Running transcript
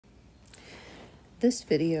This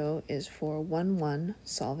video is for 1-1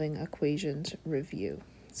 solving equations review.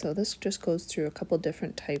 So this just goes through a couple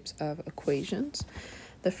different types of equations.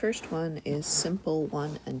 The first one is simple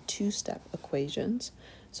 1- and 2-step equations.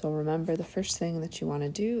 So remember, the first thing that you want to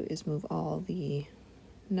do is move all the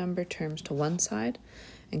number terms to one side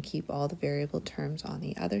and keep all the variable terms on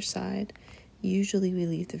the other side. Usually we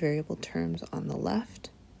leave the variable terms on the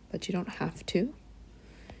left, but you don't have to.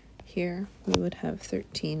 Here we would have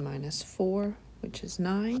 13 minus 4, which is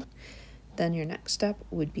 9. Then your next step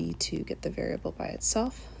would be to get the variable by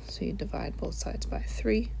itself. So you divide both sides by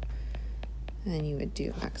 3, and you would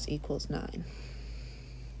do x equals 9.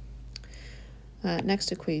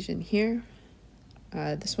 Next equation here.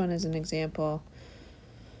 This one is an example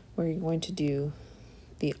where you're going to do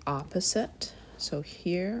the opposite. So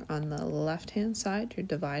here on the left-hand side, you're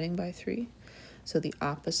dividing by 3. So the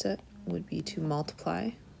opposite would be to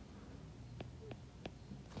multiply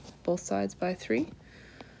both sides by 3.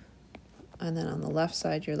 And then on the left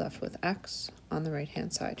side, you're left with x. On the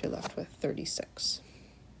right-hand side, you're left with 36.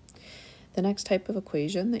 The next type of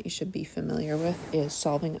equation that you should be familiar with is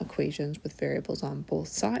solving equations with variables on both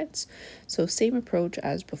sides. So same approach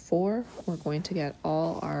as before. We're going to get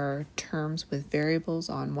all our terms with variables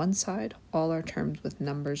on one side, all our terms with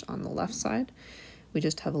numbers on the left side. We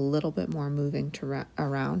just have a little bit more moving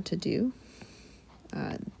around to do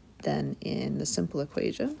than in the simple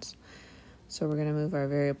equations. So we're going to move our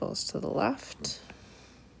variables to the left,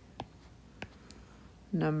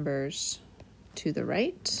 numbers to the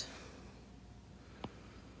right.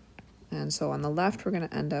 And so on the left, we're going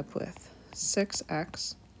to end up with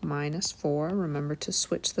 6x minus 4. Remember to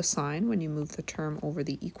switch the sign when you move the term over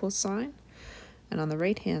the equal sign. And on the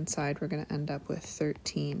right-hand side, we're going to end up with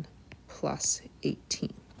 13 plus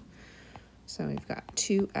 18. So we've got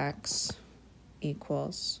 2x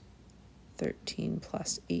equals 13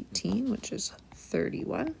 plus 18, which is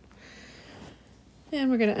 31. And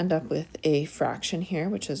we're going to end up with a fraction here,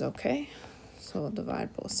 which is okay. So we'll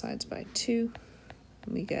divide both sides by 2.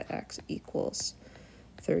 And we get x equals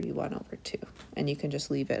 31 over 2. And you can just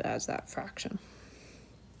leave it as that fraction.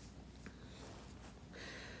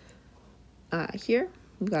 Here,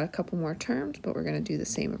 we've got a couple more terms, but we're going to do the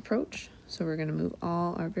same approach. So we're going to move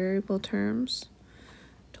all our variable terms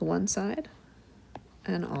to one side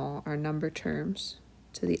and all our number terms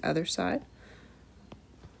to the other side.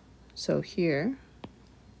 So here,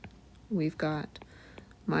 we've got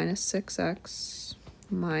minus 6x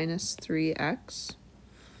minus 3x.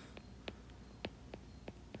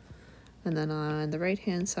 And then on the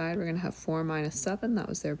right-hand side, we're going to have 4 minus 7, that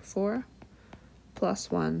was there before, plus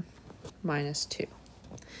 1 minus 2.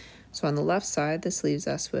 So on the left side, this leaves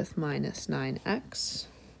us with minus 9x.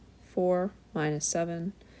 4 minus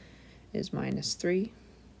 7 is minus 3,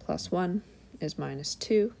 plus 1 is minus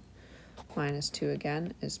 2. Minus 2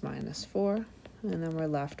 again is minus 4. And then we're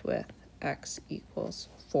left with x equals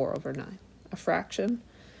 4 over 9. A fraction,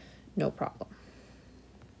 no problem.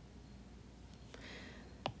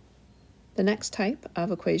 The next type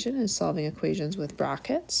of equation is solving equations with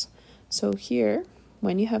brackets. So here,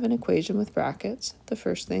 when you have an equation with brackets, the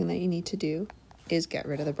first thing that you need to do is get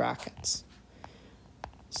rid of the brackets.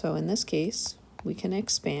 So in this case, we can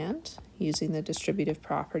expand using the distributive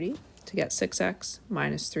property to get 6x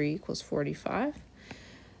minus 3 equals 45.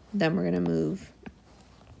 Then we're going to move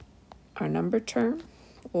our number term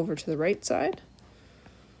over to the right side,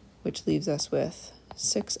 which leaves us with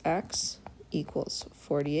 6x equals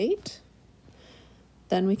 48.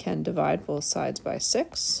 Then we can divide both sides by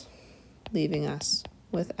 6, leaving us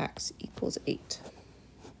with x equals 8.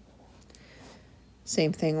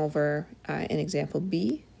 Same thing over in example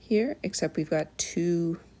B here, except we've got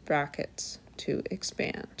 2 brackets to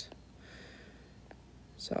expand.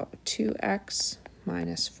 So 2x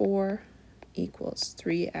minus 4 equals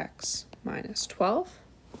 3x minus 12.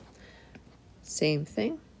 Same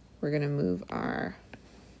thing, we're going to move our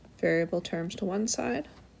variable terms to one side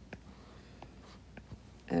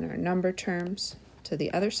and our number terms to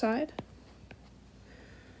the other side.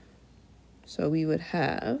 So we would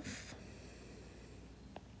have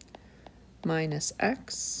minus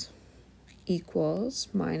x equals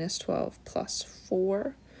minus 12 plus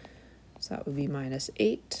 4. So that would be minus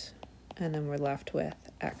 8. And then we're left with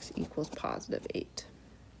x equals positive 8.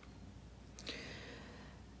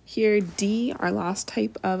 Here, D, our last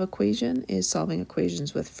type of equation, is solving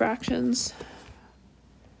equations with fractions.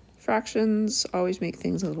 Fractions always make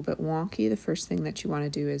things a little bit wonky. The first thing that you want to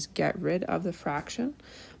do is get rid of the fraction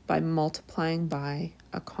by multiplying by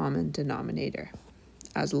a common denominator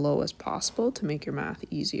as low as possible to make your math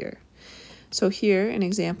easier. So here in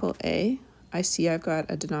example A, I see I've got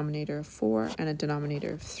a denominator of 4 and a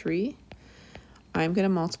denominator of 3. I'm going to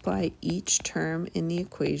multiply each term in the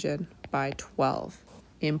equation by 12.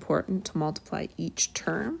 Important to multiply each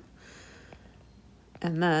term.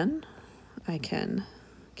 And then I can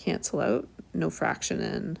cancel out, no fraction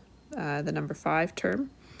in the number 5 term.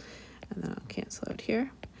 And then I'll cancel out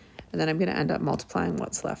here. And then I'm going to end up multiplying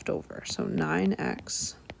what's left over. So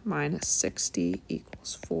 9x minus 60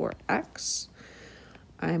 equals 4x.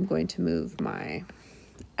 I'm going to move my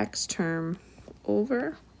x term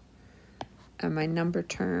over and my number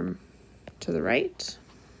term to the right,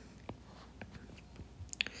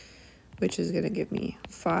 which is going to give me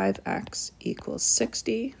 5x equals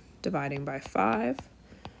 60, dividing by 5,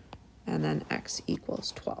 and then x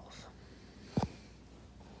equals 12.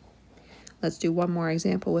 Let's do one more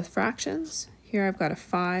example with fractions. Here I've got a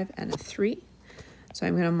 5 and a 3, so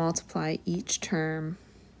I'm going to multiply each term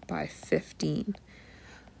by 15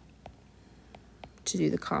 to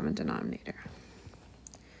do the common denominator.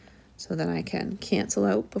 So then I can cancel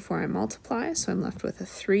out before I multiply, so I'm left with a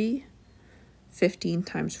 3, 15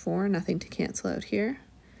 times 4, nothing to cancel out here,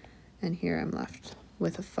 and here I'm left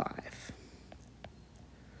with a 5.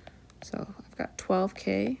 So I've got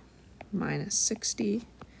 12k minus 60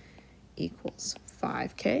 equals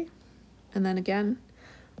 5k, and then again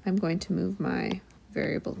I'm going to move my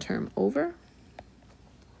variable term over,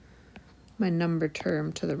 my number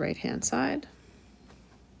term to the right hand side,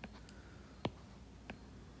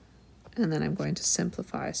 and then I'm going to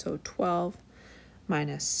simplify. So 12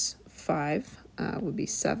 minus 5 would be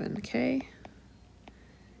 7k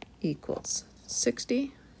equals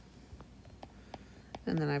 60,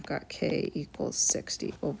 and then I've got k equals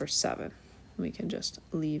 60 over 7. We can just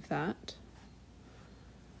leave that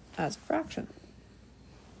as a fraction.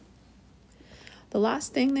 The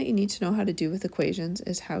last thing that you need to know how to do with equations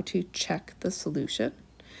is how to check the solution.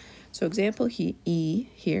 So example E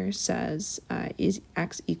here says, is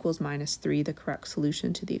x equals minus 3 the correct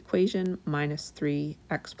solution to the equation? Minus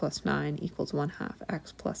 3x plus 9 equals 1/2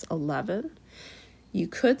 x plus 11. You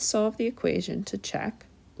could solve the equation to check.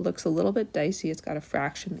 Looks a little bit dicey. It's got a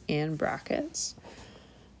fraction and brackets.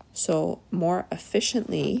 So more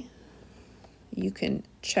efficiently, you can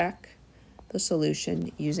check the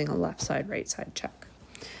solution using a left side, right side check.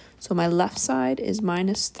 So my left side is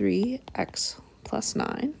minus 3x plus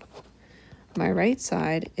 9. My right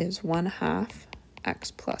side is 1/2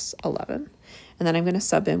 x plus 11. And then I'm going to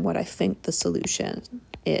sub in what I think the solution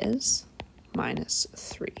is, minus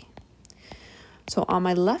 3. So on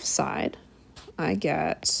my left side, I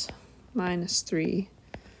get minus 3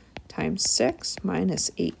 times 6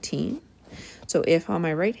 minus 18. So if on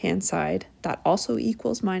my right hand side that also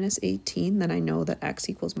equals minus 18, then I know that x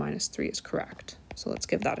equals minus 3 is correct. So let's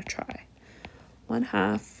give that a try.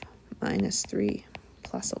 1/2 minus 3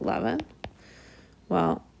 plus 11.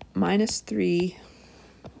 Well, minus 3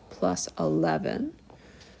 plus 11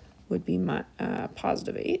 would be my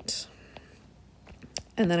positive 8.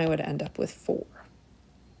 And then I would end up with 4.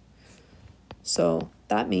 So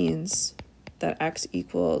that means that x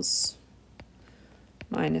equals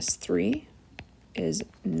minus 3 is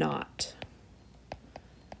not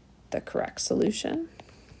the correct solution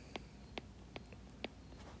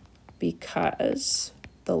because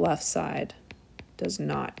the left side does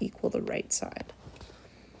not equal the right side.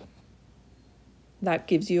 That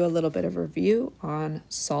gives you a little bit of a review on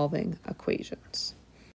solving equations.